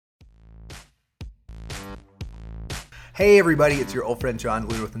Hey everybody, it's your old friend John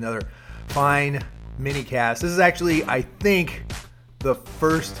Luder with another fine mini-cast. This is actually, I think, the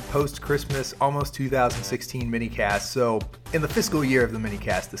first post-Christmas, almost 2016 mini-cast. So in the fiscal year of the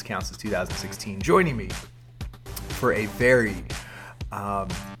mini-cast, this counts as 2016. Joining me for a very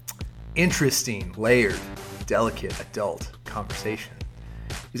interesting, layered, delicate, adult conversation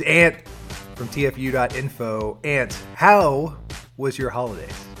is Ant from TFU.info. Ant, how was your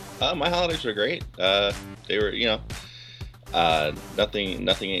holidays? My holidays were great. They were,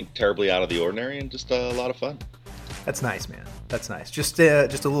 nothing terribly out of the ordinary, and just a lot of fun. That's nice, man. That's nice. Just a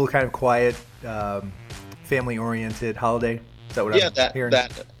little kind of quiet, family-oriented holiday. Is that what I'm hearing?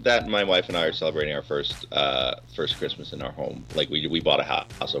 That my wife and I are celebrating our first Christmas in our home. Like we bought a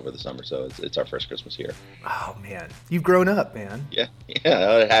house over the summer, so it's our first Christmas here. Oh man, you've grown up, man. Yeah,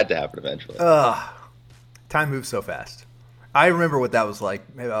 it had to happen eventually. Time moves so fast. I remember what that was like.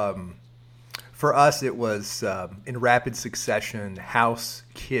 For us, it was in rapid succession: house,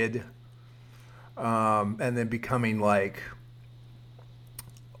 kid, and then becoming like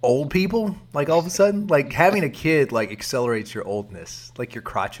old people. Like all of a sudden, like having a kid like accelerates your oldness, like your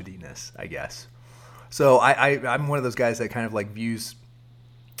crotchetiness, I guess. So I'm one of those guys that kind of like views.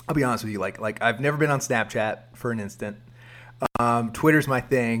 I'll be honest with you, like I've never been on Snapchat for an instant. Twitter's my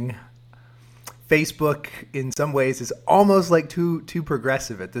thing. Facebook, in some ways, is almost like too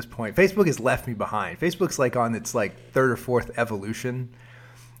progressive at this point. Facebook has left me behind. Facebook's like on its like third or fourth evolution.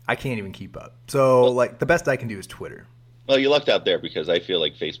 I can't even keep up. So like the best I can do is Twitter. Well, you lucked out there because I feel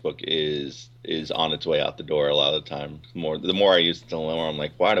like Facebook is on its way out the door a lot of the time. The more I use it, the more I'm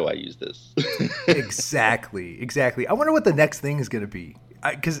like, why do I use this? Exactly. I wonder what the next thing is going to be.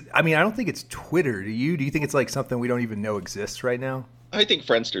 Because I don't think it's Twitter. Do you? Do you think it's like something we don't even know exists right now? I think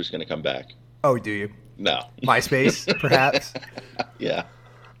Friendster's going to come back. Oh, do you? No. MySpace, perhaps? Yeah.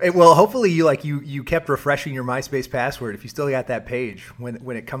 Well, hopefully you kept refreshing your MySpace password. If you still got that page,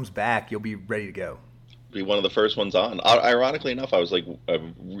 when it comes back, you'll be ready to go. Be one of the first ones on. Ironically enough, I was like a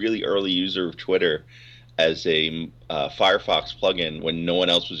really early user of Twitter as a Firefox plugin when no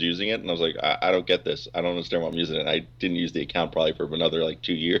one else was using it, and I was like, I don't get this. I don't understand why I'm using it. I didn't use the account probably for another like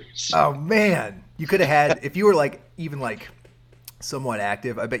 2 years. Oh man, you could have had if you were like even like somewhat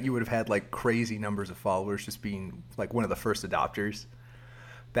active. I bet you would have had like crazy numbers of followers just being like one of the first adopters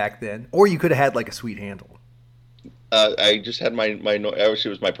back then, or you could have had like a sweet handle. I just had actually it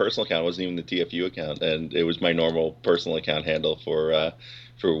was my personal account. It wasn't even the TFU account, and it was my normal personal account handle for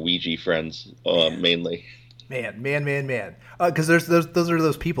Ouija friends mainly. Man. Because those are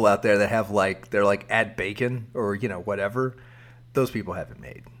those people out there that have like they're like at bacon or whatever. Those people haven't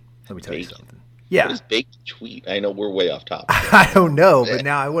made. Let me tell you something. Yeah. What is Bacon tweet? I know we're way off topic. I don't know, but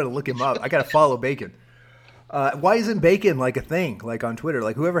now I want to look him up. I got to follow Bacon. Why isn't Bacon like a thing, like on Twitter?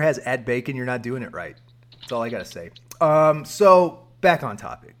 Like whoever has @Bacon, you're not doing it right. That's all I got to say. So back on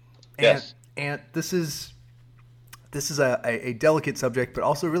topic. Yes. And this is a delicate subject, but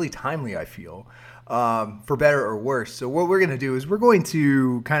also really timely, I feel, for better or worse. So what we're going to do is we're going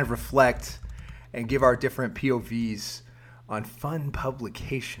to kind of reflect and give our different POVs on Fun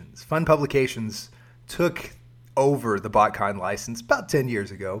Publications. Fun Publications took over the BotCon license about 10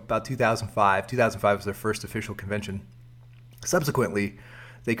 years ago, about 2005. 2005 was their first official convention. Subsequently,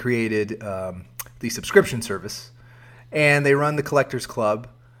 they created the subscription service, and they run the Collectors Club.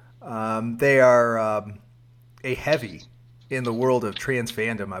 They are a heavy in the world of trans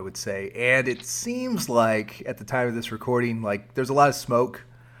fandom, I would say. And it seems like, at the time of this recording, like there's a lot of smoke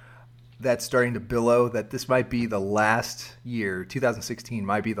that's starting to billow that this might be the last year, 2016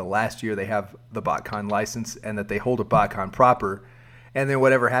 might be the last year they have the BotCon license and that they hold a BotCon proper. And then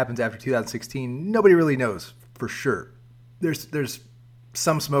whatever happens after 2016, nobody really knows for sure. There's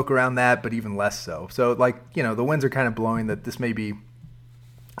some smoke around that, but even less so. So like, the winds are kind of blowing that this may be,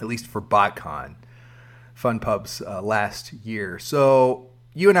 at least for BotCon, Fun Pub's last year. So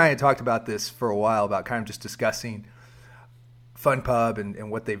you and I had talked about this for a while, about kind of just discussing Fun Pub and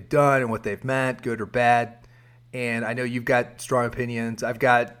what they've done and what they've meant, good or bad. And I know you've got strong opinions. I've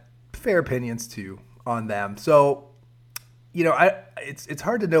got fair opinions too on them. So, it's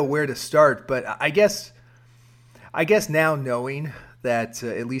hard to know where to start, but I guess now knowing that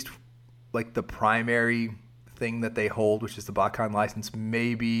at least like the primary thing that they hold, which is the BotCon license,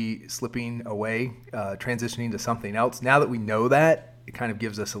 may be slipping away, transitioning to something else. Now that we know that, it kind of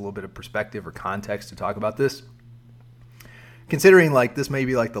gives us a little bit of perspective or context to talk about this. Considering like this may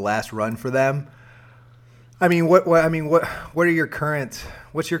be like the last run for them, what are your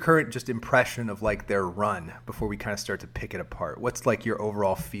what's your current just impression of like their run before we kind of start to pick it apart? What's like your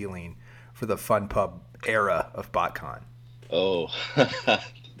overall feeling for the Fun Pub era of BotCon? Oh,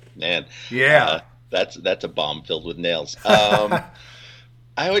 man. Yeah. That's a bomb filled with nails.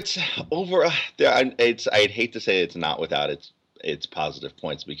 I would say over I'd hate to say it's not without its positive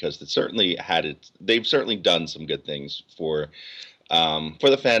points because it certainly had its. They've certainly done some good things for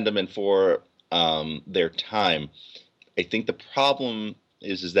the fandom and for their time. I think the problem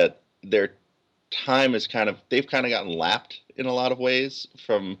is that their time is they've kind of gotten lapped in a lot of ways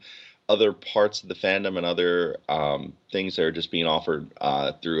from other parts of the fandom and other things that are just being offered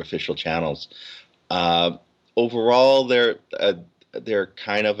through official channels. Uh, Overall, they're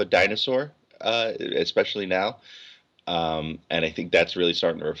kind of a dinosaur, especially now. And I think that's really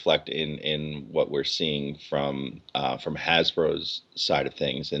starting to reflect in what we're seeing from Hasbro's side of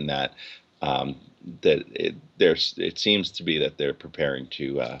things, in that um, it seems to be that they're preparing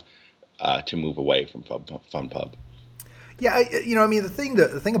to move away from FunPub. Yeah, I mean, the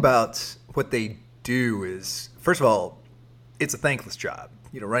thing about what they do is, first of all, it's a thankless job.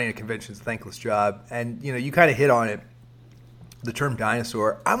 Running a convention is a thankless job, and you kind of hit on it. The term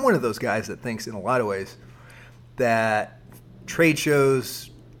dinosaur. I'm one of those guys that thinks, in a lot of ways, that trade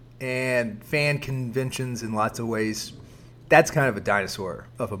shows and fan conventions, in lots of ways, that's kind of a dinosaur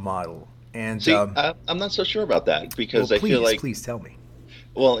of a model. And See, I'm not so sure about that because well, I feel like, please tell me.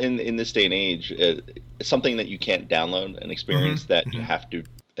 well, in this day and age, something that you can't download, an experience that you have to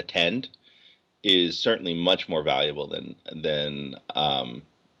attend, is certainly much more valuable than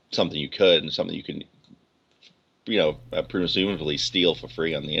something you could and something you can presumably steal for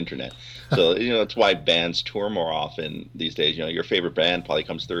free on the internet. So it's why bands tour more often these days. Your favorite band probably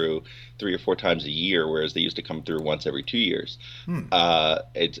comes through 3 or 4 times a year, whereas they used to come through once every 2 years.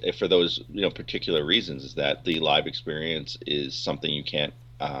 It's for those particular reasons, is that the live experience is something you can't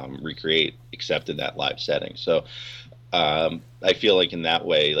recreate except in that live setting. So I feel like in that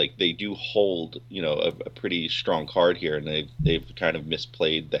way, like, they do hold a pretty strong card here, and they've kind of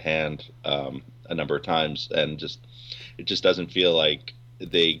misplayed the hand a number of times, and it just doesn't feel like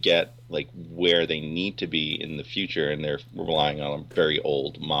they get like where they need to be in the future, and they're relying on a very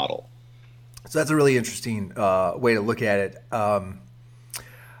old model. So that's a really interesting way to look at it.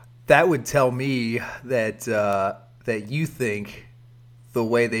 That would tell me that you think the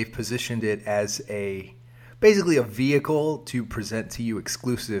way they've positioned it as basically a vehicle to present to you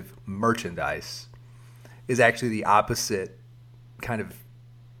exclusive merchandise is actually the opposite kind of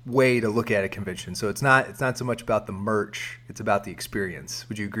way to look at a convention. So it's not so much about the merch, it's about the experience.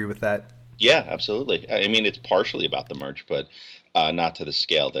 Would you agree with that? Yeah, absolutely. I mean, it's partially about the merch, but not to the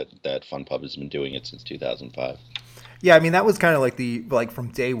scale that FunPub has been doing it since 2005. Yeah, I mean, that was kind of like from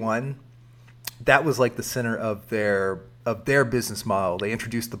day one, that was like the center of their business model. They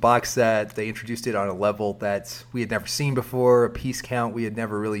introduced the box set. They introduced it on a level that we had never seen before, a piece count we had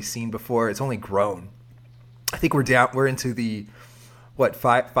never really seen before. It's only grown. I think we're into the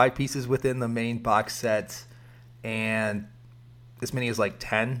five pieces within the main box set, and as many as like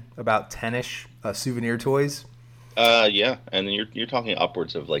 10, about 10ish souvenir toys. Yeah, and you're talking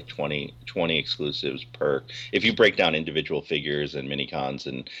upwards of like 20 exclusives per. If you break down individual figures and mini cons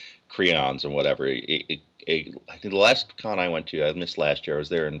and crayons and whatever, I think the last con I went to, I missed last year. I was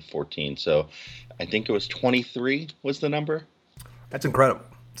there in 14, so I think it was 23 was the number. That's incredible.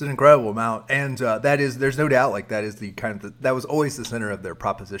 It's an incredible amount, and there's no doubt, like, that is that was always the center of their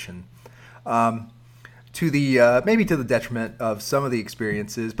proposition. To the maybe to the detriment of some of the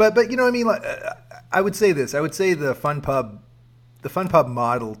experiences, but what I mean, like, I would say this. I would say the FunPub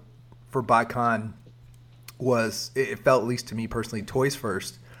model for BotCon it felt, at least to me personally, toys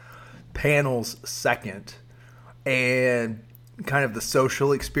first, panels second, and kind of the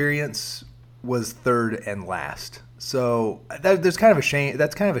social experience was third and last. So there's kind of a shame.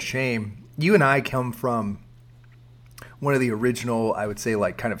 That's kind of a shame. You and I come from one of the original, I would say,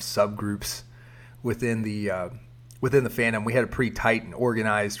 like, kind of subgroups within the fandom. We had a pretty tight and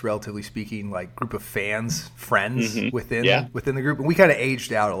organized, relatively speaking, like, group of friends within the group, and we kind of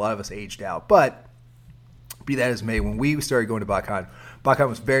aged out. A lot of us aged out, but be that as may, when we started going to BotCon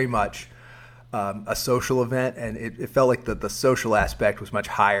was very much a social event, and it felt like the social aspect was much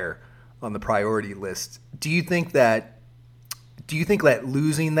higher on the priority list. Do you think that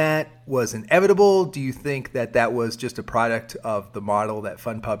losing that was inevitable? Do you think that was just a product of the model that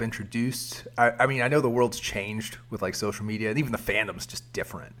FunPub introduced? I mean, I know the world's changed with, like, social media, and even the fandom's just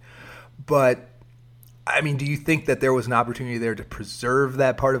different. But I mean, do you think that there was an opportunity there to preserve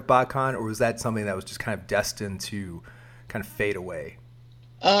that part of BotCon, or was that something that was just kind of destined to kind of fade away?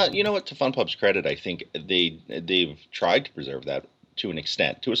 You know what? To FunPub's credit, I think they've tried to preserve that to an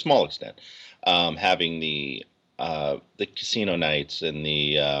extent, to a small extent, having the casino nights and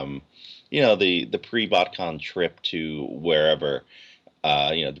the pre-BotCon trip to wherever.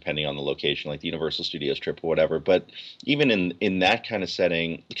 depending on the location, like the Universal Studios trip or whatever. But even in that kind of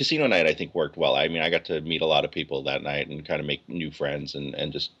setting, the casino night I think worked well. I mean, I got to meet a lot of people that night and kind of make new friends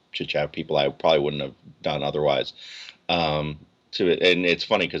and just chit chat with people I probably wouldn't have done otherwise. And it's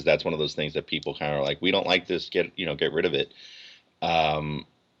funny because that's one of those things that people kind of are like, we don't like this, get rid of it.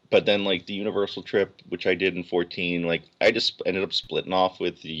 But then like the Universal trip, which I did in 14, like I just ended up splitting off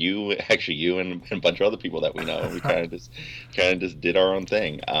with you and a bunch of other people that we know. We kind of just did our own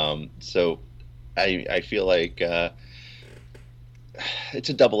thing. So I feel like it's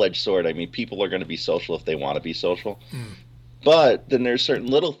a double-edged sword. I mean, people are going to be social if they want to be social, but then there's certain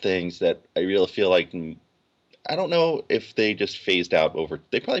little things that I really feel like, I don't know if they just they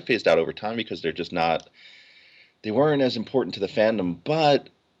probably phased out over time because they weren't as important to the fandom. But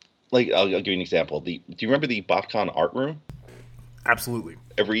like, I'll give you an example. Do you remember the BotCon art room? Absolutely.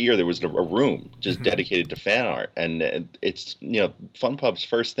 Every year there was a room just dedicated to fan art, and it's FunPub's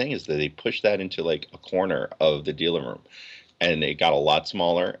first thing is that they pushed that into like a corner of the dealer room, and it got a lot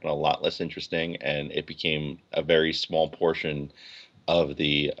smaller and a lot less interesting, and it became a very small portion of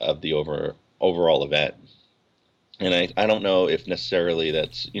the overall event. And I don't know if necessarily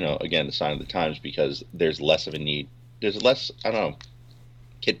that's again a sign of the times, because there's less of a need. There's less, I don't know.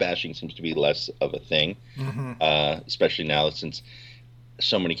 Kit bashing seems to be less of a thing, especially now since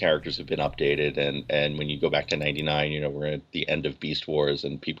so many characters have been updated. And when you go back to 99, we're at the end of Beast Wars,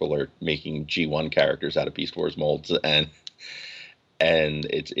 and people are making G1 characters out of Beast Wars molds, and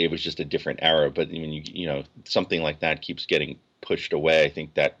it was just a different era. But when something like that keeps getting pushed away, I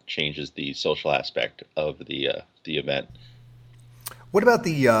think that changes the social aspect of the event. What about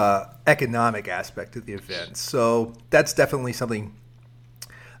the economic aspect of the event? So that's definitely something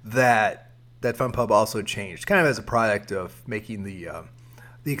that FunPub also changed, kind of as a product of making the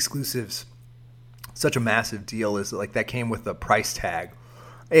exclusives such a massive deal. Is like that came with a price tag,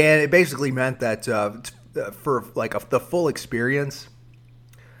 and it basically meant that for like the full experience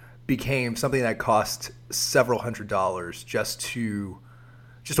became something that cost several $100s just to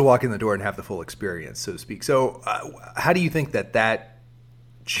walk in the door and have the full experience, so to speak. So how do you think that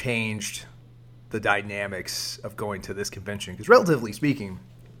changed the dynamics of going to this convention? Because relatively speaking,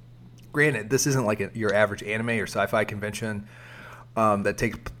 granted, this isn't like your average anime or sci-fi convention that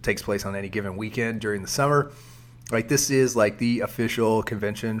takes place on any given weekend during the summer. Like, this is like the official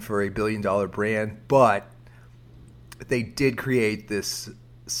convention for a billion-dollar brand, but they did create this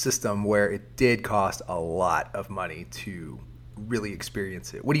system where it did cost a lot of money to really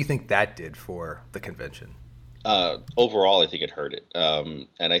experience it. What do you think that did for the convention? Overall, I think it hurt it. And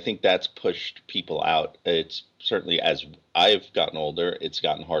I think that's pushed people out. It's certainly, as I've gotten older, it's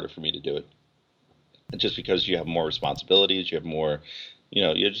gotten harder for me to do it. Just because you have more responsibilities, you have more,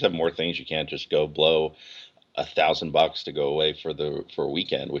 you just have more things. You can't just go blow $1,000 to go away for a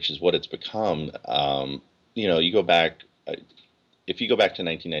weekend, which is what it's become. You go back, if you go back to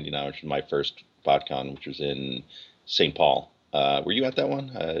 1999, which was my first BotCon, which was in St. Paul. Were you at that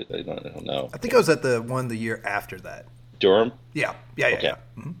one? I don't know. I think I was at the one the year after that. Durham? Yeah. Okay.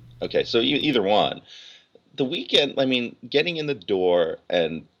 Mm-hmm. Okay, so either one. The weekend, I mean, getting in the door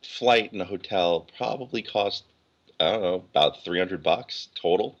and flight and a hotel probably cost, I don't know, about $300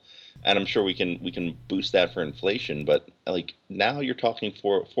 total. And I'm sure we can boost that for inflation, but like now you're talking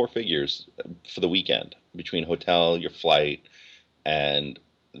four figures for the weekend between hotel, your flight, and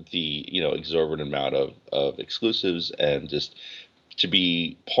the exorbitant amount of exclusives, and just to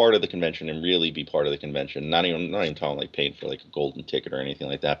be part of the convention and really be part of the convention. Not even talking like paying for like a golden ticket or anything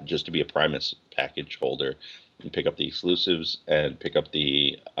like that, but just to be a Primus package holder and pick up the exclusives and pick up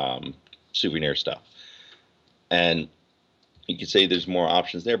the souvenir stuff. And you could say there's more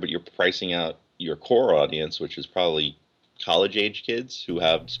options there, but you're pricing out your core audience, which is probably college age kids who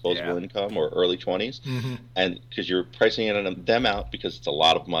have disposable income or early 20s. And because you're pricing them out because it's a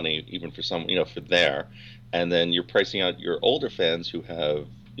lot of money, even for some, for there. And then you're pricing out your older fans who have,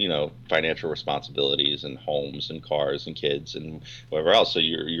 financial responsibilities and homes and cars and kids and whatever else. So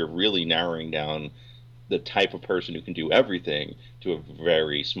you're really narrowing down the type of person who can do everything to a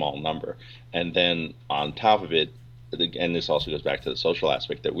very small number. And then on top of it, and this also goes back to the social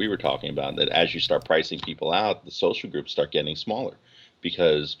aspect that we were talking about, that as you start pricing people out, the social groups start getting smaller.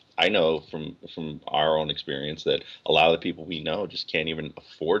 Because I know from our own experience that a lot of the people we know just can't even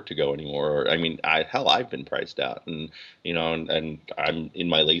afford to go anymore. I mean, I've been priced out, and and I'm in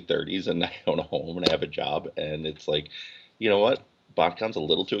my late 30s, and I own a home and I have a job, and it's like, you know what, BotCon's a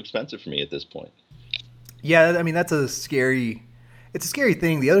little too expensive for me at this point. Yeah, I mean it's a scary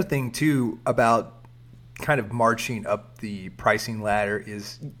thing. The other thing too about kind of marching up the pricing ladder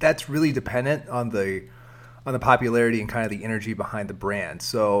is that's really dependent on the on the popularity and kind of the energy behind the brand.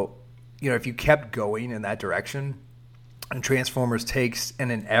 So, if you kept going in that direction, and Transformers takes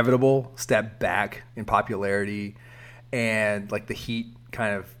an inevitable step back in popularity, and like the heat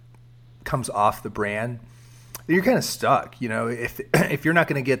kind of comes off the brand, then you're kind of stuck. If you're not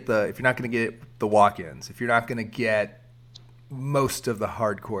going to get the walk-ins, if you're not going to get most of the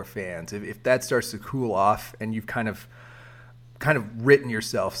hardcore fans, if that starts to cool off and you've kind of written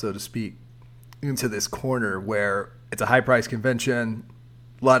yourself, so to speak, into this corner where it's a high-price convention,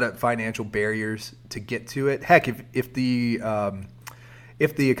 a lot of financial barriers to get to it. Heck, if the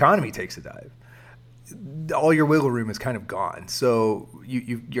economy takes a dive, all your wiggle room is kind of gone. So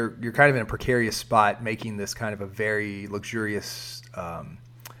you're kind of in a precarious spot, making this kind of a very luxurious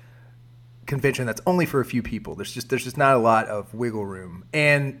convention that's only for a few people. There's just not a lot of wiggle room,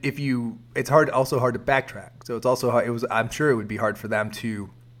 and it's also hard to backtrack. So it's also hard, I'm sure it would be hard for them to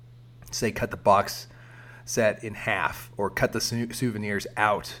say cut the box set in half or cut the souvenirs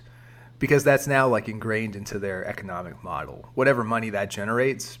out, because that's now like ingrained into their economic model. Whatever money that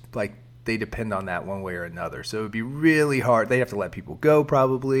generates, like they depend on that one way or another. So it would be really hard. They'd have to let people go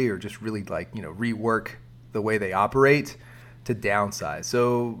probably, or just really rework the way they operate to downsize.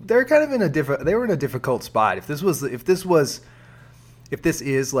 So they're kind of they were in a difficult spot. If this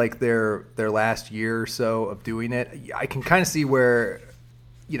is like their last year or so of doing it, I can kind of see where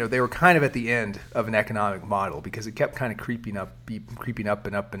they were kind of at the end of an economic model, because it kept kind of creeping up and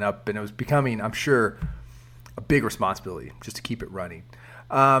up and up, and it was becoming, I'm sure, a big responsibility just to keep it running.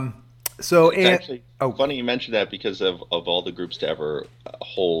 Actually funny you mentioned that, because of all the groups to ever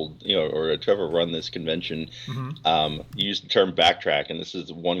hold, or to ever run this convention. Mm-hmm. You used the term backtrack, and this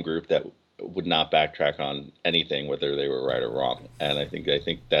is one group that would not backtrack on anything, whether they were right or wrong. And I think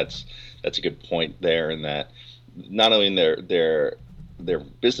that's a good point there, in that not only in their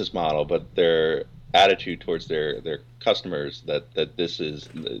business model, but their attitude towards their customers, that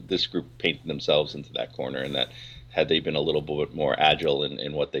this group painted themselves into that corner, and that had they been a little bit more agile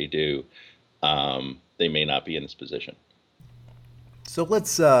in what they do, they may not be in this position. So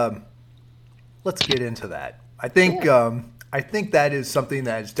let's get into that. I think that is something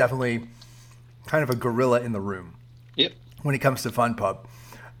that is definitely kind of a gorilla in the room. Yep. When it comes to Fun Pub.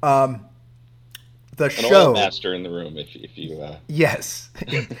 The An show oil master in the room, if you yes,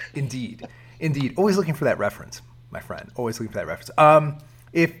 indeed. Always looking for that reference, my friend. Always looking for that reference.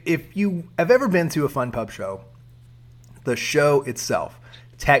 If you have ever been to a Fun Pub show, the show itself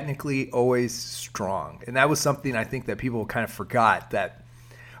technically always strong, and that was something I think that people kind of forgot, that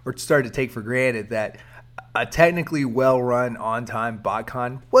or started to take for granted, that a technically well-run, on-time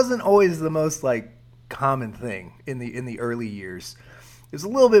BotCon wasn't always the most like common thing in the early years. It was a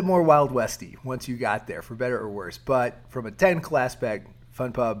little bit more Wild Westy once you got there, for better or worse. But from a technical aspect,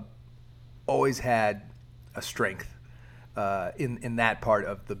 Fun Pub always had a strength in that part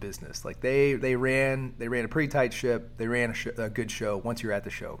of the business. Like they ran a pretty tight ship. They ran a good show once you're at the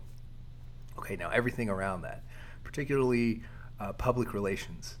show. Okay, now everything around that, particularly public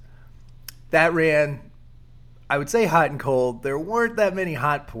relations, that ran, I would say, hot and cold. There weren't that many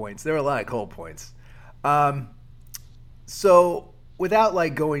hot points. There were a lot of cold points. So without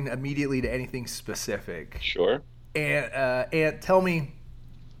like going immediately to anything specific, sure. And tell me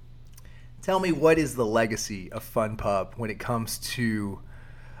what is the legacy of Fun Pub when it comes to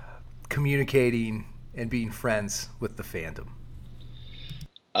communicating and being friends with the fandom?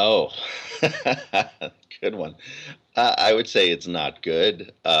 Oh, good one. I would say it's not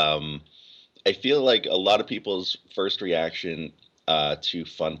good. I feel like a lot of people's first reaction to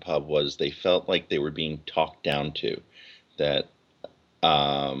Fun Pub was they felt like they were being talked down to. That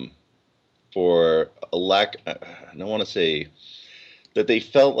for a lack, I don't want to say that they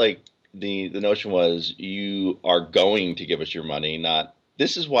felt like the notion was, you are going to give us your money, not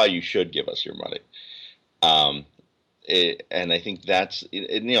this is why you should give us your money. And I think that's,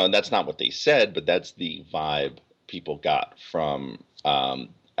 that's not what they said, but that's the vibe people got from,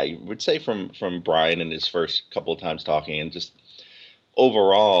 I would say from Brian in his first couple of times talking, and just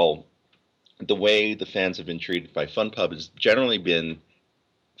overall, the way the fans have been treated by Fun Pub has generally been,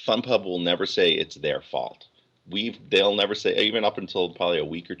 Fun Pub will never say it's their fault. They'll never say, even up until probably a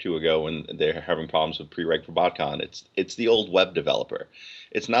week or two ago when they're having problems with pre-reg for BotCon, it's the old web developer.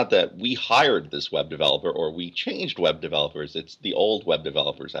 It's not that we hired this web developer or we changed web developers. It's the old web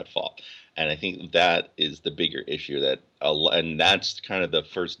developers at fault. And I think that is the bigger issue, and that's kind of the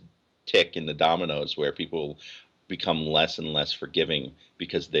first tick in the dominoes where people become less and less forgiving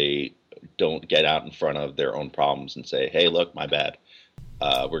because they don't get out in front of their own problems and say, hey, look, my bad.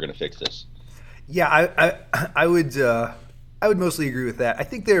 We're going to fix this. Yeah, I would mostly agree with that. I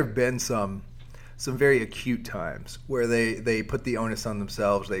think there have been some some very acute times where they put the onus on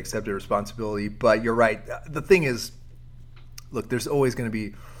themselves, they accept their responsibility. But you're right. The thing is, look, there's always going to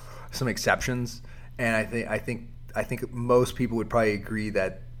be some exceptions, and I think most people would probably agree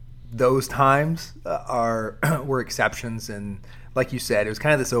that those times were exceptions. And like you said, it was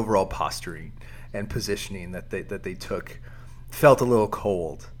kind of this overall posturing and positioning that they took felt a little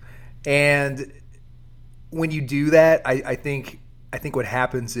cold. And when you do that, I think what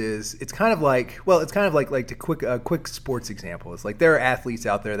happens is it's kind of like a quick sports example. It's like there are athletes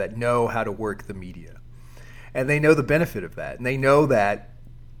out there that know how to work the media, and they know the benefit of that, and they know that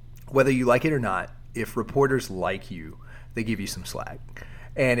whether you like it or not, if reporters like you, they give you some slack,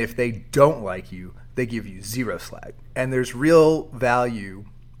 and if they don't like you, they give you zero slack. And there's real value.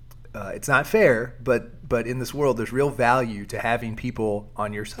 It's not fair, but in this world, there's real value to having people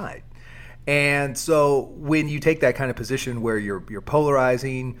on your side. And so when you take that kind of position where you're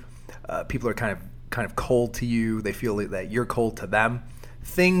polarizing, people are kind of cold to you. They feel that you're cold to them.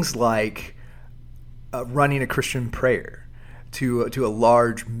 Things like running a Christian prayer to a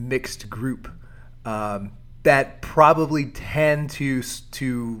large mixed group that probably tend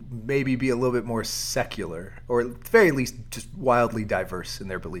to maybe be a little bit more secular, or at the very least just wildly diverse in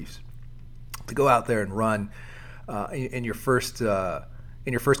their beliefs. To go out there and run in your first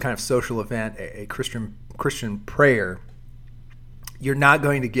kind of social event, a Christian prayer, you're not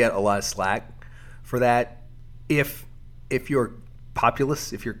going to get a lot of slack for that if your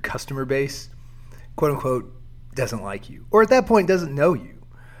populace, if your customer base, quote unquote, doesn't like you, or at that point doesn't know you.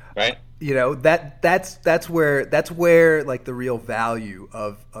 Right. You know, that's where like the real value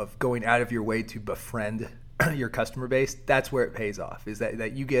of going out of your way to befriend your customer base, that's where it pays off, is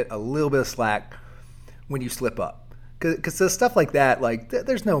that you get a little bit of slack when you slip up. Because stuff like that, like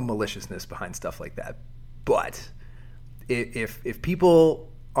there's no maliciousness behind stuff like that. But if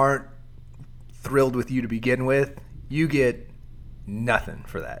people aren't thrilled with you to begin with, you get nothing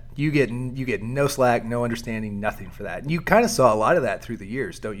for that. You get no slack, no understanding, nothing for that. And you kind of saw a lot of that through the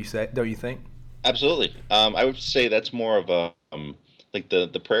years, don't you think? Absolutely. I would say that's more of a like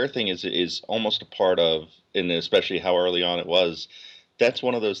the prayer thing is almost a part of, and especially how early on it was. That's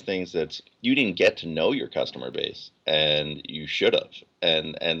one of those things that's, you didn't get to know your customer base, and you should have.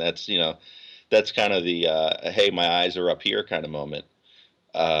 And that's, that's kind of the hey, my eyes are up here kind of moment.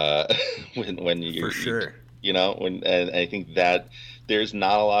 When you, for sure. And I think that there's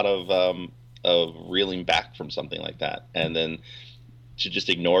not a lot of reeling back from something like that, and then to just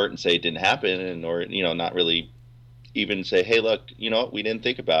ignore it and say it didn't happen, or not really even say, hey, look, we didn't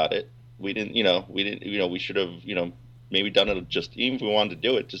think about it. We should have, maybe done it, just even if we wanted to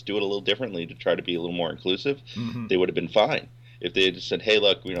do it, just do it a little differently to try to be a little more inclusive. Mm-hmm. They would have been fine if they had just said, hey,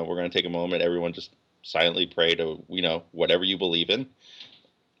 look, we're going to take a moment, everyone just silently pray to, whatever you believe in,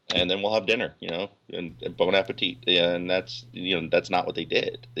 and then we'll have dinner, and bon appetit. And that's, that's not what they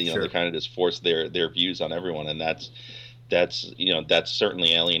did. Sure. They kind of just forced their views on everyone, and that's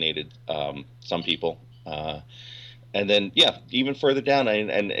certainly alienated some people. And then, even further down,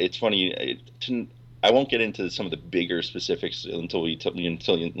 and it's funny, I won't get into some of the bigger specifics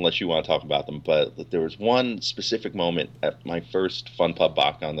unless you want to talk about them. But there was one specific moment at my first Fun Pub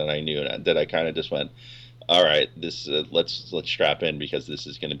BotCon that I knew, that I kind of just went, all right, this let's strap in, because this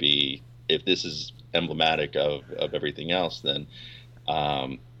is going to be, if this is emblematic of everything else, then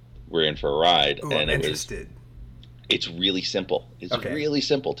we're in for a ride. Ooh, and I'm interested. It's really simple. It's okay. really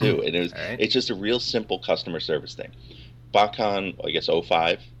simple too, and right. It's just a real simple customer service thing. BotCon, I guess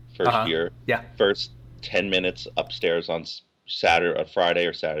 05. First year, first 10 minutes upstairs on Friday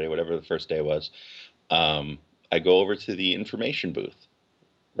or Saturday, whatever the first day was. I go over to the information booth,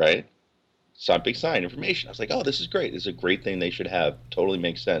 right? Saw a big sign, information. I was like, oh, this is great. This is a great thing they should have. Totally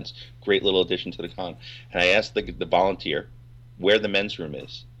makes sense. Great little addition to the con. And I asked the volunteer where the men's room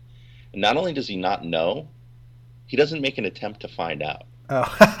is. And not only does he not know, he doesn't make an attempt to find out.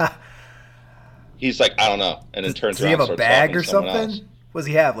 Oh. He's like, I don't know. And then turns around and starts talking to someone else. Does he have a bag or something? What does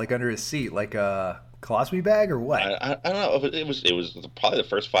he have, like under his seat, like a colostomy bag or what? I don't know. It was probably the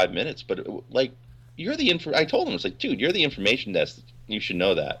first 5 minutes, but you're the I told him, it's like, dude, you're the information desk. You should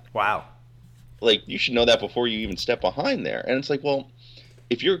know that. Wow. Like, you should know that before you even step behind there. And it's like, well,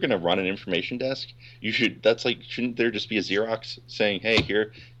 if you're going to run an information desk, you should. That's like, shouldn't there just be a Xerox saying, hey,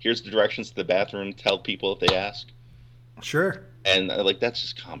 here's the directions to the bathroom. Tell people if they ask. Sure. And that's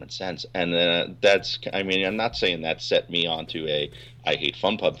just common sense. And I'm not saying that set me onto I hate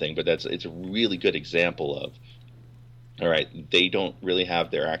Fun Pub thing, but it's a really good example of, all right, they don't really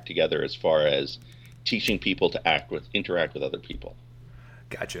have their act together as far as teaching people to interact with other people.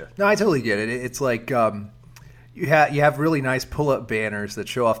 Gotcha. No, I totally get it. It's like, you have really nice pull-up banners that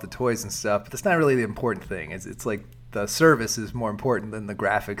show off the toys and stuff, but that's not really the important thing. It's like the service is more important than the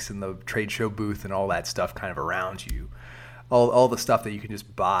graphics and the trade show booth and all that stuff kind of around you. All the stuff that you can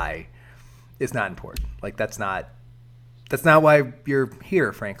just buy is not important. Like that's not why you're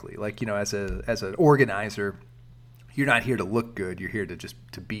here, frankly. Like, as an organizer, you're not here to look good. You're here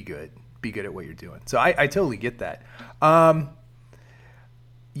to be good. Be good at what you're doing. So I totally get that.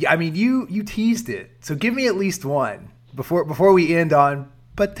 Yeah, I mean, you teased it. So give me at least one before we end on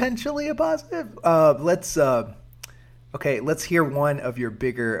potentially a positive. Let's hear one of your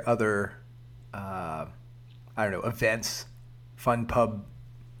bigger other I don't know, events, fun pub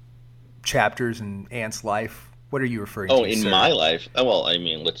chapters in Ant's life. What are you referring to? Oh, in my life? Oh, well, I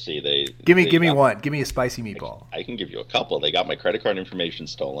mean, let's see. Give me one. Give me a spicy meatball. I can give you a couple. They got my credit card information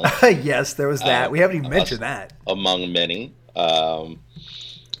stolen. Yes, there was that. We haven't even mentioned that. Among many. I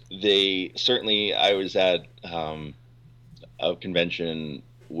was at a convention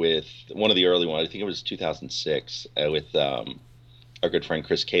with one of the early ones. I think it was 2006 with our good friend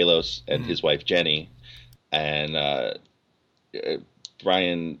Chris Kalos and his wife Jenny. And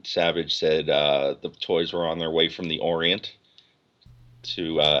Brian Savage said the toys were on their way from the Orient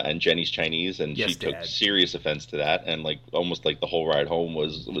to and Jenny's Chinese, and yes, she took serious offense to that, and almost the whole ride home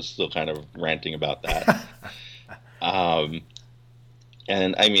was still kind of ranting about that.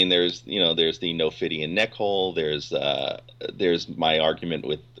 And I mean, there's the no fitty and neck hole. There's my argument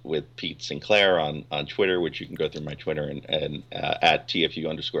with Pete Sinclair on Twitter, which you can go through my Twitter and at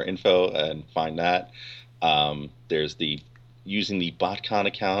TFU_info and find that. There's the using the BotCon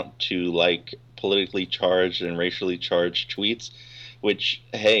account to politically charged and racially charged tweets, which,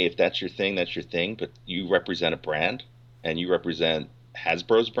 hey, if that's your thing, that's your thing, but you represent a brand and you represent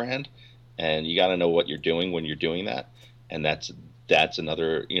Hasbro's brand, and you got to know what you're doing when you're doing that. And that's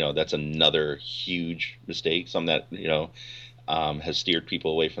another huge mistake, something that has steered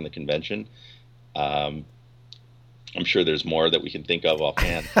people away from the convention. I'm sure there's more that we can think of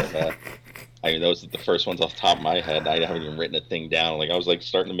offhand, but I mean, those are the first ones off the top of my head. I haven't even written a thing down. I was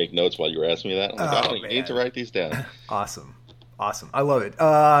starting to make notes while you were asking me that. I'm I don't need to write these down. Awesome. I love it.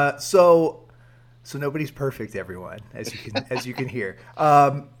 So nobody's perfect, everyone, as you can hear.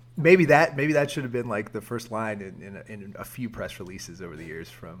 Maybe that should have been the first line in a few press releases over the years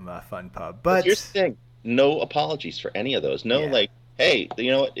from Fun Pub. But here's the thing: no apologies for any of those. No, hey, you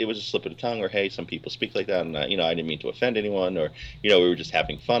know what? It was a slip of the tongue, or hey, some people speak like that, and I didn't mean to offend anyone, or we were just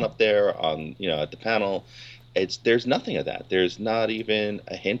having fun up there on at the panel. There's nothing of that. There's not even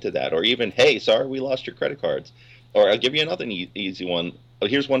a hint of that, or even hey, sorry, we lost your credit cards. Or I'll give you another easy one. Oh,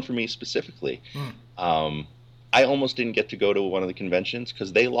 here's one for me specifically. I almost didn't get to go to one of the conventions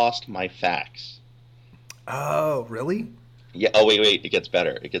because they lost my fax. Oh, really? Yeah. Oh, wait. It gets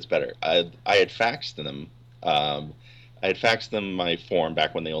better. I had faxed them. I had faxed them my form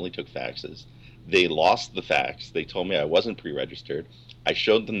back when they only took faxes. They lost the fax. They told me I wasn't pre-registered. I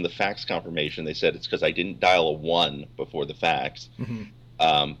showed them the fax confirmation. They said it's because I didn't dial a 1 before the fax. Mm-hmm.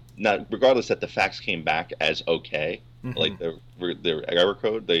 Now, regardless that the fax came back as okay, the error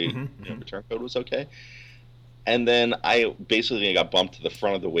code, the return code was okay. And then I basically got bumped to the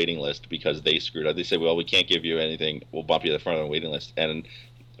front of the waiting list because they screwed up. They said, well, we can't give you anything. We'll bump you to the front of the waiting list. And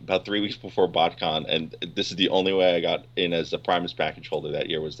about 3 weeks before BotCon, and this is the only way I got in as a Primus package holder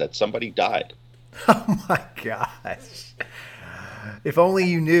that year, was that somebody died. Oh, my gosh. If only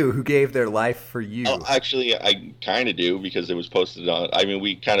you knew who gave their life for you. Oh, actually, I kind of do because it was posted on. I mean,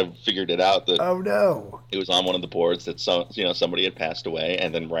 we kind of figured it out that. Oh no! It was on one of the boards that somebody had passed away,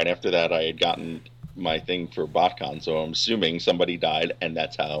 and then right after that, I had gotten my thing for BotCon. So I'm assuming somebody died, and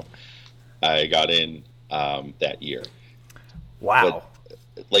that's how I got in that year. Wow!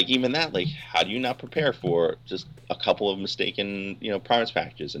 But, even that, how do you not prepare for just a couple of mistaken, Primus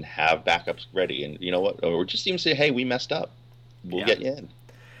packages and have backups ready? And you know what? Or just even say, hey, we messed up. We'll get you in.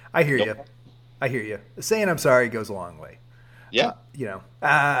 I hear you. Saying I'm sorry goes a long way. Yeah.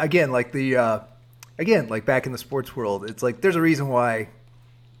 Again, back in the sports world, it's there's a reason why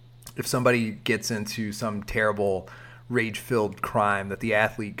if somebody gets into some terrible rage-filled crime that the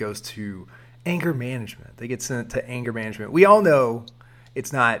athlete goes to anger management. They get sent to anger management. We all know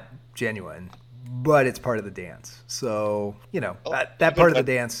it's not genuine, but it's part of the dance. So, that part of the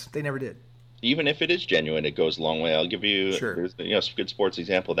dance, they never did. Even if it is genuine, it goes a long way. I'll give you, some good sports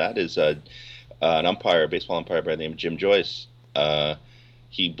example of that is an umpire, a baseball umpire by the name of Jim Joyce.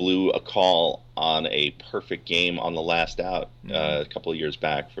 He blew a call on a perfect game on the last out a couple of years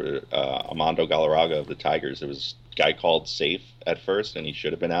back for Armando Galarraga of the Tigers. There was a guy called safe at first, and he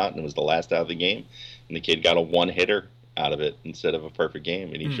should have been out, and it was the last out of the game. And the kid got a one-hitter out of it instead of a perfect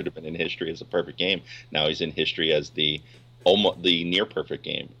game, and he should have been in history as a perfect game. Now he's in history as the near perfect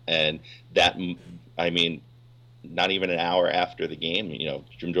game, and that, I mean, not even an hour after the game,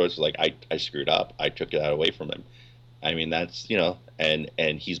 Jim Joyce was like, I screwed up. I took that away from him. I mean, that's,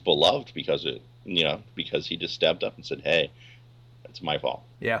 and he's beloved because because he just stepped up and said, hey, it's my fault.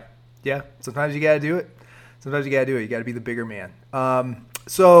 Yeah. Yeah. Sometimes you got to do it. You got to be the bigger man.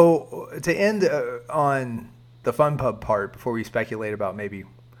 So to end on the fun pub part, before we speculate about maybe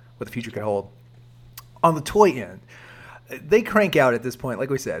what the future could hold, on the toy end, they crank out at this point, like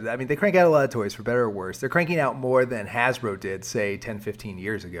we said, I mean, they crank out a lot of toys for better or worse. They're cranking out more than Hasbro did, say, 10, 15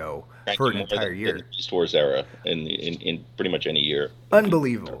 years ago for an entire year. In the Beast Wars era, in pretty much any year.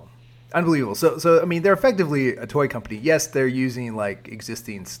 Unbelievable. So I mean, they're effectively a toy company. Yes, they're using like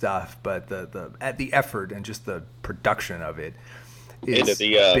existing stuff, but the effort and just the production of it is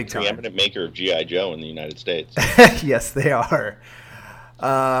big time. Preeminent maker of G.I. Joe in the United States. Yes, they are.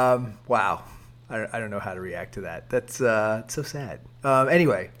 Wow. I don't know how to react to that. That's so sad.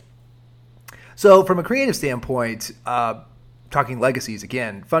 Anyway, so from a creative standpoint, talking legacies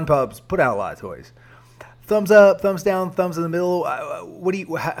again, Fun Pubs put out a lot of toys. Thumbs up, thumbs down, thumbs in the middle.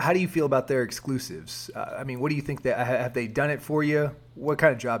 How do you feel about their exclusives? I mean, what do you think have they done it for you? What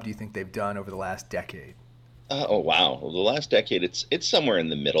kind of job do you think they've done over the last decade? Oh wow, well, the last decade, it's somewhere in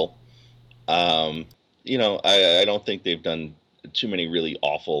the middle. I don't think they've done too many really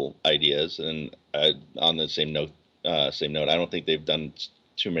awful ideas, and on the same note, I don't think they've done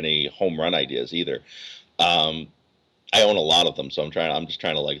too many home run ideas either. I own a lot of them, so I'm just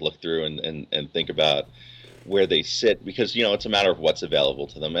trying to like look through and think about where they sit, because it's a matter of what's available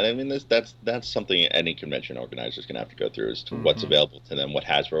to them. And I mean, that's something any convention organizer is going to have to go through, is to what's available to them, what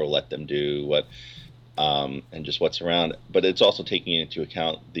Hasbro will let them do, and just what's around. But it's also taking into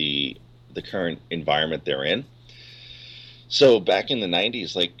account the current environment they're in. So back in the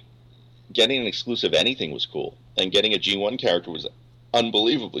 90s, like, getting an exclusive anything was cool, and getting a G1 character was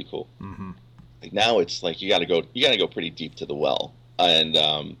unbelievably cool. Mm-hmm. Like, now it's like you got to go pretty deep to the well,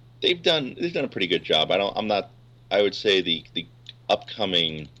 and they've done a pretty good job. I would say the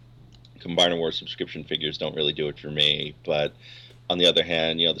upcoming Combiner Wars subscription figures don't really do it for me, but on the other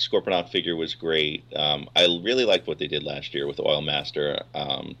hand, the Scorponok figure was great. I really liked what they did last year with Oil Master.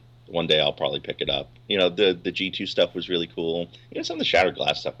 One day I'll probably pick it up. The G2 stuff was really cool. Some of the Shattered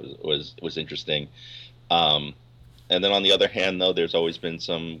Glass stuff was interesting. And then on the other hand, though, there's always been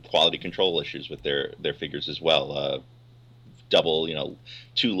some quality control issues with their figures as well. Double,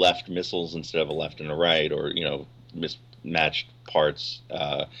 2 left missiles instead of a left and a right, or mismatched parts.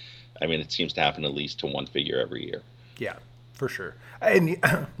 I mean, it seems to happen at least to one figure every year. Yeah, for sure. And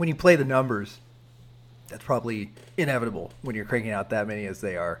when you play the numbers, that's probably inevitable when you're cranking out that many as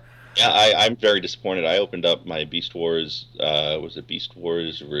they are. Yeah, I'm very disappointed. I opened up my Beast Wars. Was it Beast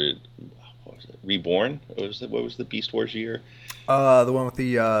Wars Reborn? What was the Beast Wars year? The one with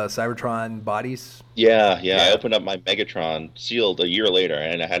the Cybertron bodies. Yeah. I opened up my Megatron sealed a year later,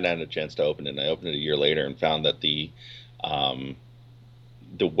 and I hadn't had a chance to open it. And I opened it a year later and found that the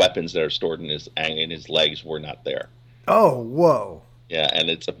weapons that are stored in his legs were not there. Oh, whoa! Yeah, and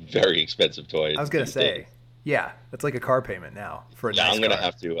it's a very expensive toy. I was gonna say. Yeah, that's like a car payment now for a nice car. I'm going to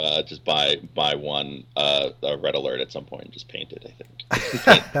have to just buy one a Red Alert at some point and just paint it, I think.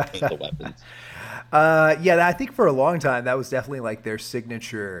 paint the weapons. Yeah, I think for a long time that was definitely like their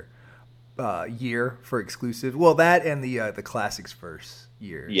signature year for exclusive. Well, that and the Classics first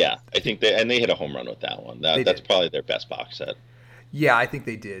year. Yeah, I think they hit a home run with that one. That's probably their best box set. Yeah, I think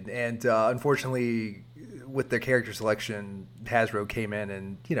they did. And unfortunately, with their character selection, Hasbro came in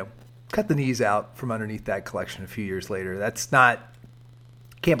and, cut the knees out from underneath that collection a few years later.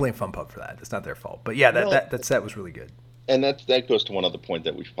 Can't blame Fun Pub for that. It's not their fault. But yeah, that set was really good. And that goes to one other point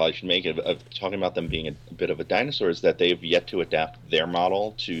that we probably should make of talking about them being a bit of a dinosaur, is that they've yet to adapt their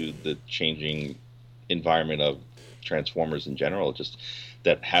model to the changing environment of Transformers in general. Just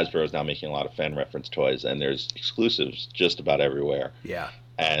that Hasbro is now making a lot of fan reference toys, and there's exclusives just about everywhere. Yeah.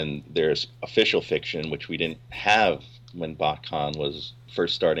 And there's official fiction, which we didn't have when BotCon was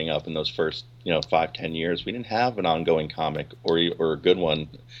first starting up in those first 5-10 years. We didn't have an ongoing comic or a good one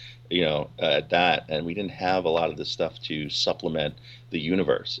at that, and we didn't have a lot of this stuff to supplement the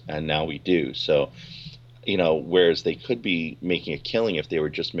universe, and now we do. So whereas they could be making a killing if they were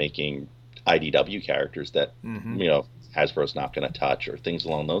just making IDW characters that Hasbro's not going to touch, or things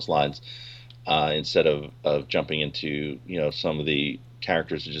along those lines, instead of jumping into some of the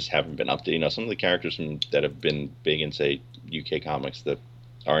characters that just haven't been updated. Some of the characters that have been big in, say, UK comics that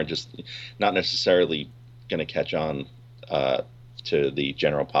aren't just not necessarily going to catch on to the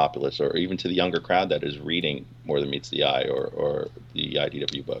general populace, or even to the younger crowd that is reading More Than Meets the Eye or the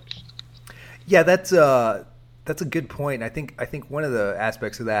IDW books. Yeah, that's a good point. I think one of the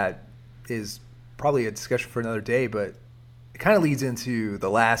aspects of that is probably a discussion for another day, but it kind of leads into the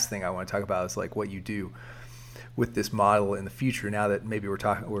last thing I want to talk about is like what you do with this model in the future. Now that maybe we're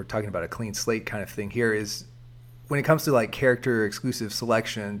talking about a clean slate kind of thing here, is when it comes to like character exclusive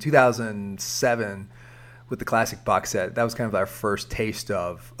selection. 2007 with the classic box set, that was kind of our first taste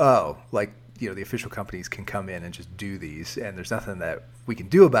of like the official companies can come in and just do these, and there's nothing that we can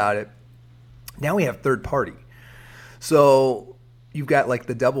do about it. Now we have third party. So you've got like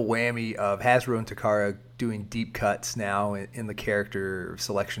the double whammy of Hasbro and Takara doing deep cuts now in the character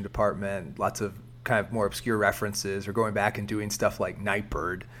selection department, lots of kind of more obscure references, or going back and doing stuff like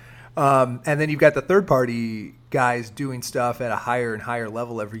Nightbird. And then you've got the third party guys doing stuff at a higher and higher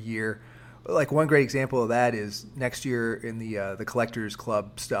level every year. Like one great example of that is next year in the Collectors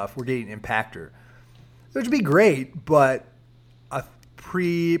Club stuff, we're getting Impactor, which would be great, but a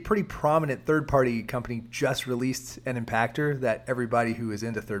pretty prominent third-party company just released an Impactor that everybody who is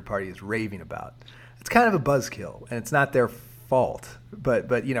into third-party is raving about. It's kind of a buzzkill, and it's not their fault, but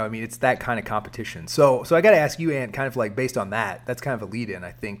it's that kind of competition. So I got to ask you, Ant, kind of like based on that, that's kind of a lead-in,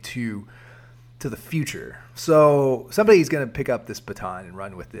 I think, to the future. So somebody's going to pick up this baton and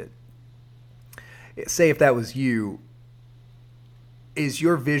run with it. Say if that was you, is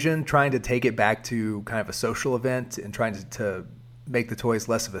your vision trying to take it back to kind of a social event and trying to make the toys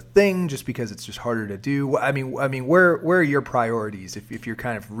less of a thing just because it's just harder to do? I mean, where are your priorities if you're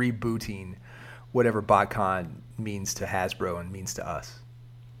kind of rebooting whatever BotCon means to Hasbro and means to us?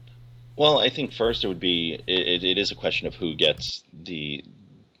 Well, I think first it is a question of who gets the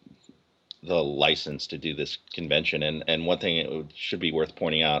license to do this convention. And one thing it should be worth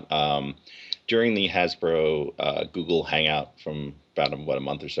pointing out, during the Hasbro Google Hangout from about a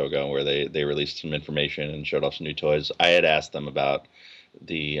month or so ago, where they released some information and showed off some new toys, I had asked them about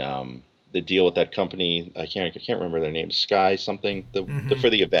the deal with that company. I can't remember their name, Sky something, for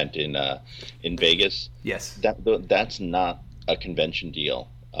the event in Vegas. Yes, that's not a convention deal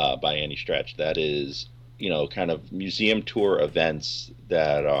by any stretch. That is kind of museum tour events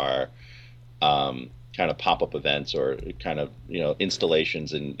that are kind of pop-up events, or kind of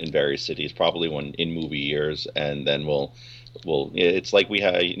installations in various cities, probably in movie years, and then we'll it's like we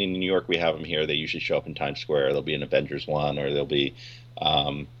have in New York, we have them here. They usually show up in Times Square. There'll be an Avengers one, or there'll be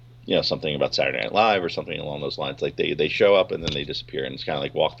something about Saturday Night Live or something along those lines. Like they show up and then they disappear, and it's kind of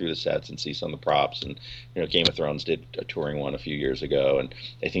like walk through the sets and see some of the props. And Game of Thrones did a touring one a few years ago, and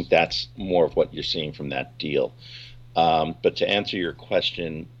I think that's more of what you're seeing from that deal. But to answer your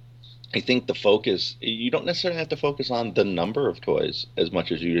question, I think the focus, you don't necessarily have to focus on the number of toys as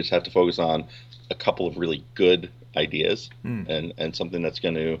much as you just have to focus on a couple of really good ideas and something that's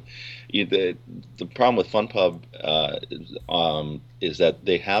going to. The problem with FunPub is that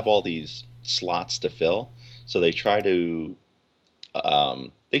they have all these slots to fill, so they try to.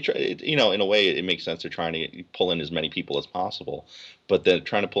 In a way, it makes sense. They're trying to pull in as many people as possible, but they're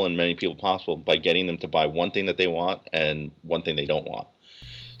trying to pull in many people possible by getting them to buy one thing that they want and one thing they don't want.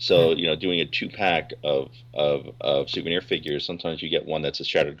 So, doing a 2-pack of souvenir figures, sometimes you get one that's a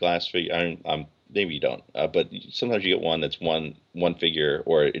shattered glass figure. Maybe you don't, but sometimes you get one that's one figure,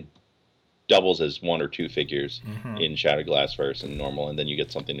 or it doubles as 1 or 2 figures in shattered glass first and normal, and then you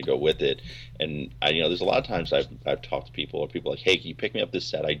get something to go with it. And there's a lot of times I've talked to people, or people like, hey, can you pick me up this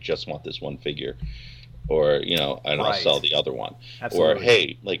set? I just want this one figure. Or, and I'll sell the other one. Absolutely. Or,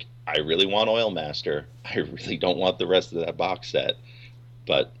 hey, like, I really want Oil Master. I really don't want the rest of that box set.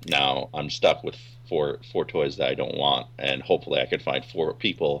 But now I'm stuck with four toys that I don't want, and hopefully I can find 4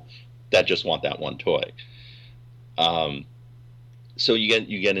 people that just want that one toy. So you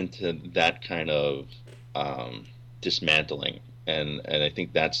get into that kind of dismantling, and I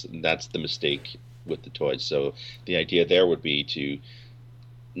think that's the mistake with the toys. So the idea there would be to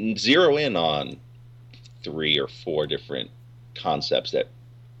zero in on 3 or 4 different concepts that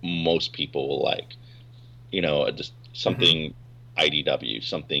most people will like. Just something. IDW,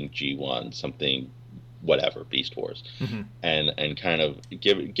 something G1, something whatever, Beast Wars, and kind of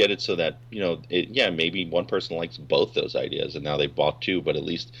get it so that maybe one person likes both those ideas, and now they bought 2, but at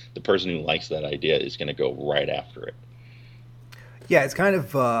least the person who likes that idea is going to go right after it. Yeah, it's kind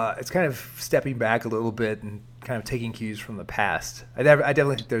of stepping back a little bit and kind of taking cues from the past. I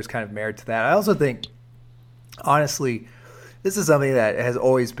definitely think there's kind of merit to that. I also think, honestly, this is something that has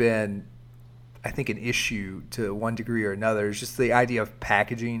always been, I think, an issue to one degree or another. It's just the idea of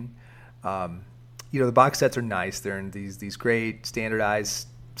packaging. The box sets are nice. They're in these great standardized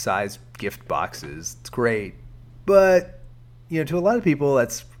size gift boxes. It's great, but to a lot of people,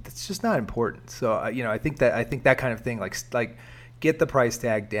 that's just not important. So I think that kind of thing, like get the price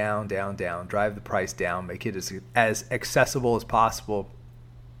tag down, drive the price down, make it as accessible as possible.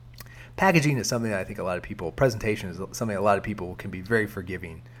 Packaging is something that I think presentation is something a lot of people can be very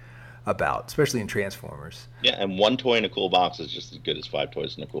forgiving about, especially in Transformers. Yeah, and one toy in a cool box is just as good as 5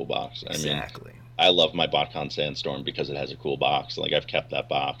 toys in a cool box. Exactly. I love my BotCon Sandstorm because it has a cool box. Like, I've kept that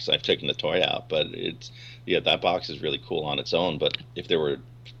box. I've taken the toy out, but that box is really cool on its own. But if there were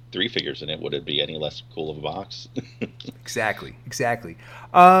 3 figures in it, would it be any less cool of a box? Exactly.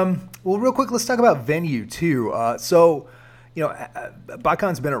 Well, real quick, let's talk about venue too. So,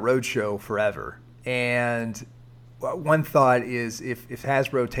 BotCon's been a roadshow forever, and one thought is if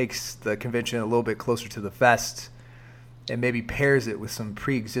Hasbro takes the convention a little bit closer to the fest and maybe pairs it with some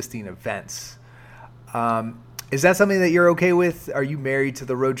pre-existing events. Is that something that you're okay with? Are you married to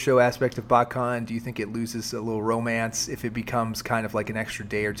the roadshow aspect of BotCon? Do you think it loses a little romance if it becomes kind of like an extra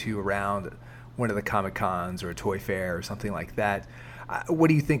day or two around one of the Comic Cons or a toy fair or something like that? What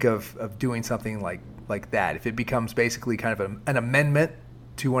do you think of doing something like that? If it becomes basically kind of an amendment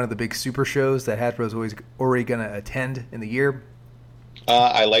to one of the big super shows that Hasbro's already going to attend in the year?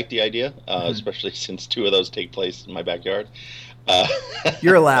 I like the idea, especially since 2 of those take place in my backyard.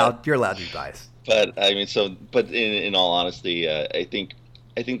 You're allowed to be biased. But in all honesty, I think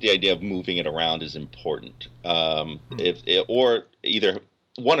the idea of moving it around is important. Or either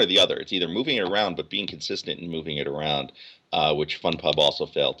one or the other. It's either moving it around, but being consistent in moving it around, which Fun Pub also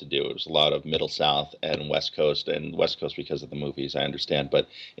failed to do. It was a lot of Middle South and West Coast because of the movies, I understand. But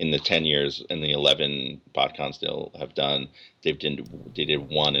in the 10 years and the 11 BotCons they'll have done, they did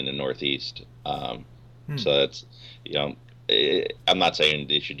 1 in the Northeast. So that's, I'm not saying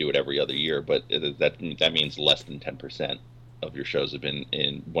they should do it every other year, but that means less than 10% of your shows have been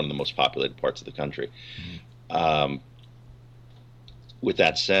in one of the most populated parts of the country. With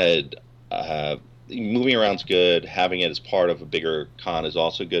that said, moving around's good. Having it as part of a bigger con is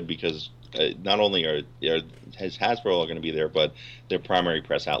also good because not only has Hasbro all going to be there, but their primary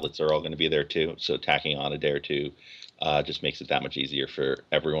press outlets are all going to be there too. So tacking on a day or two just makes it that much easier for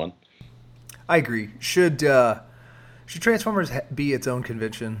everyone. I agree. Should Transformers be its own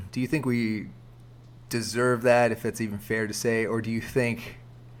convention? Do you think we deserve that, if it's even fair to say, or do you think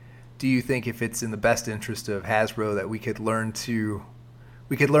if it's in the best interest of Hasbro that we could learn to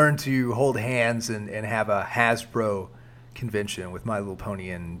hold hands and have a Hasbro convention with My Little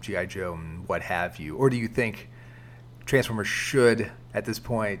Pony and G.I. Joe and what have you? Or do you think Transformers should, at this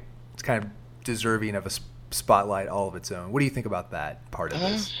point, it's kind of deserving of a spotlight all of its own? What do you think about that part of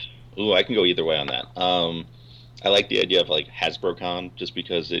this? I can go either way on that. I like the idea of like HasbroCon just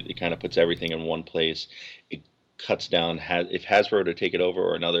because it kind of puts everything in one place. It cuts down, if Hasbro were to take it over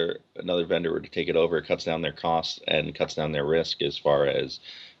or another vendor were to take it over, it cuts down their costs and cuts down their risk as far as,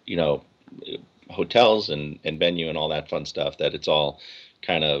 hotels and venue and all that fun stuff. That it's all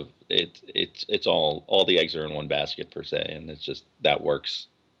kind of it's all the eggs are in one basket per se, and it's just that works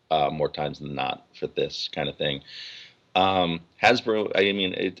more times than not for this kind of thing. Hasbro,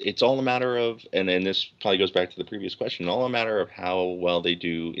 it's all a matter of, and this probably goes back to the previous question, all a matter of how well they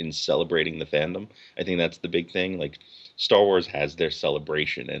do in celebrating the fandom. I think that's the big thing. Like, Star Wars has their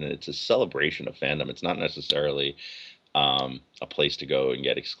celebration, and it's a celebration of fandom. It's not necessarily a place to go and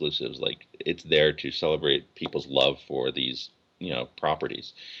get exclusives. Like, it's there to celebrate people's love for these,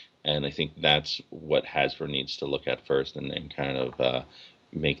 properties. And I think that's what Hasbro needs to look at first, and then kind of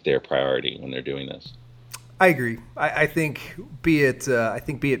make their priority when they're doing this. I agree. I think be it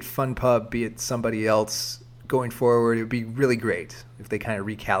Fun Pub, be it somebody else going forward, it would be really great if they kind of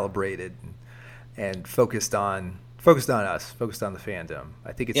recalibrated and focused on us, focused on the fandom.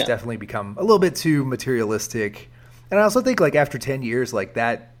 I think it's definitely become a little bit too materialistic, and I also think like after 10 years, like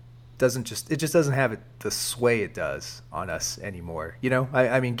that doesn't have the sway it does on us anymore.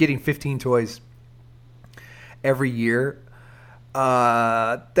 I mean, getting 15 toys every year.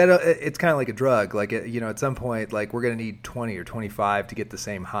 It's kind of like a drug. Like, at some point, like we're going to need 20 or 25 to get the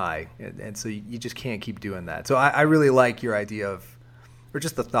same high. And so you just can't keep doing that. So I really like your idea or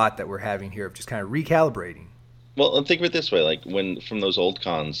just the thought that we're having here of just kind of recalibrating. Well, think of it this way, like from those old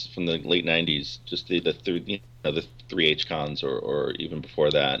cons from the late 90s, just the 3H cons or even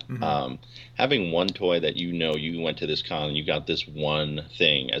before that, having one toy that you went to this con and you got this one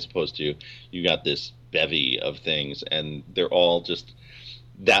thing, as opposed to you got this bevy of things, and they're all just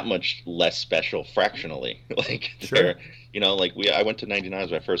that much less special fractionally. Like, sure. I went to 99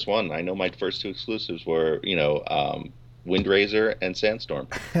 as my first one. I know my first 2 exclusives were, Windraiser and Sandstorm.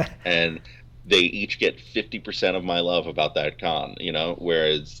 And they each get 50% of my love about that con,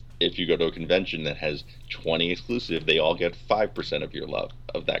 whereas if you go to a convention that has 20 exclusive, they all get 5% of your love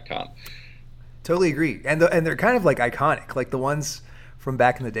of that con. Totally agree. And they're kind of like iconic, like the ones from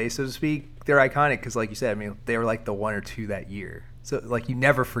back in the day, so to speak. They're iconic because, like you said, I mean, they were like the one or two that year. So like you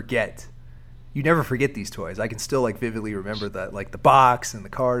never forget these toys. I can still like vividly remember that, like the box and the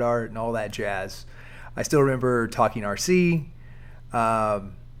card art and all that jazz. I still remember Talking RC,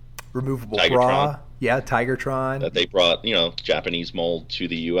 Removable Bra, Tigertron. That they brought, Japanese mold to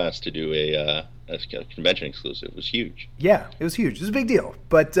the U.S. to do a convention exclusive. It was huge. Yeah, it was huge. It was a big deal.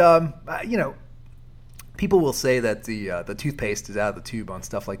 But people will say that the toothpaste is out of the tube on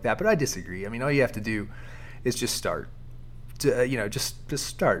stuff like that, but I disagree. I mean, all you have to do is just start. Just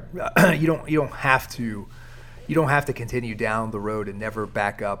start. You don't have to continue down the road and never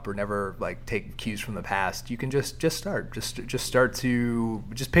back up or never like take cues from the past. You can just start. Just start to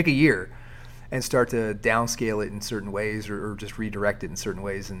just pick a year and start to downscale it in certain ways or just redirect it in certain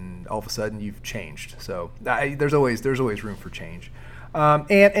ways, and all of a sudden you've changed. So there's always room for change.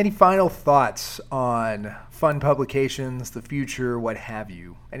 And any final thoughts on fun publications, the future, what have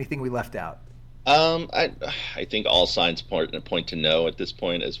you? Anything we left out? I think all signs point to no at this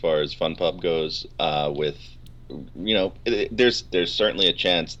point as far as FunPub goes. There's certainly a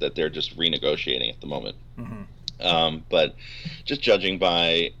chance that they're just renegotiating at the moment. Mm-hmm. But just judging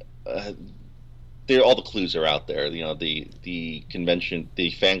by all the clues are out there. The convention,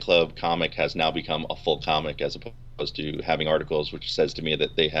 the fan club comic has now become a full comic as opposed to having articles, which says to me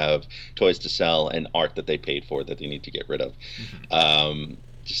that they have toys to sell and art that they paid for that they need to get rid of. Mm-hmm.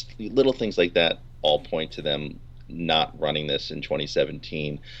 Just little things like that all point to them not running this in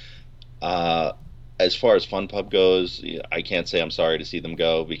 2017. As far as FunPub goes, I can't say I'm sorry to see them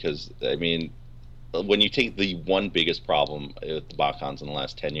go because, I mean, when you take the one biggest problem with the BotCons in the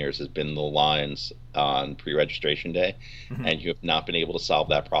last 10 years has been the lines on pre-registration day, mm-hmm. and you have not been able to solve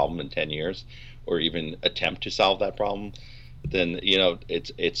that problem in 10 years or even attempt to solve that problem, then,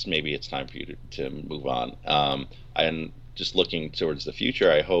 maybe it's time for you to move on. And just looking towards the future,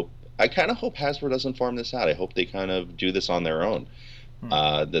 I kind of hope Hasbro doesn't farm this out. I hope they kind of do this on their own.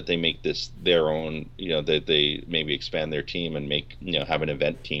 That they make this their own, that they maybe expand their team and have an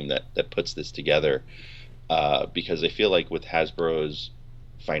event team that puts this together. Because I feel like with Hasbro's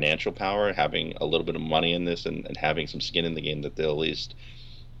financial power, having a little bit of money in this and having some skin in the game, that they'll at least,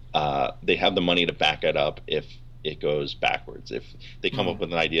 they have the money to back it up if it goes backwards. If they come up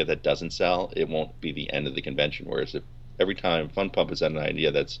with an idea that doesn't sell, it won't be the end of the convention. Whereas if every time FunPub has had an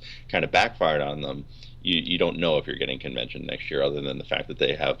idea that's kind of backfired on them, you don't know if you're getting convention next year other than the fact that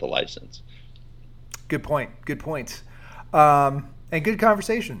they have the license. Good point. And good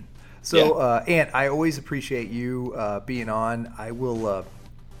conversation. So, Ant, I always appreciate you being on. I will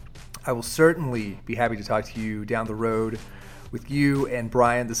certainly be happy to talk to you down the road with you and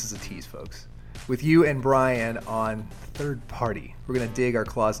Brian. This is a tease, folks. With you and Brian on Third Party. We're going to dig our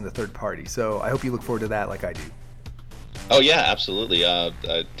claws into Third Party. So I hope you look forward to that like I do. Oh yeah, absolutely.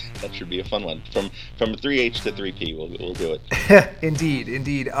 That should be a fun one. From 3H to 3P, we'll do it.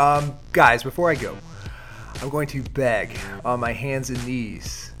 Indeed. Guys, before I go, I'm going to beg on my hands and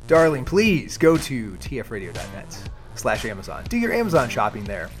knees. Darling, please go to tfradio.net/Amazon. Do your Amazon shopping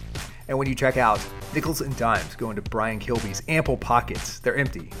there. And when you check out, nickels and dimes go into Brian Kilby's ample pockets. They're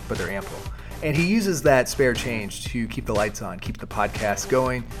empty, but they're ample. And he uses that spare change to keep the lights on, keep the podcast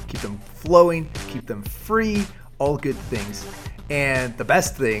going, keep them flowing, keep them free. All good things. And the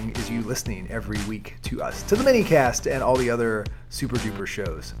best thing is you listening every week to us, to the minicast and all the other super duper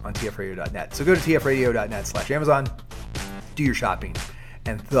shows on tfradio.net. So go to tfradio.net/Amazon, do your shopping,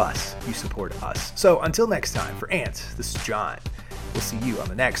 and thus you support us. So until next time, for Ant, this is John. We'll see you on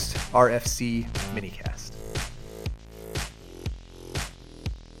the next RFC minicast.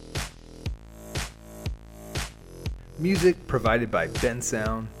 Music provided by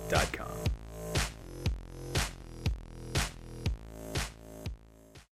bensound.com.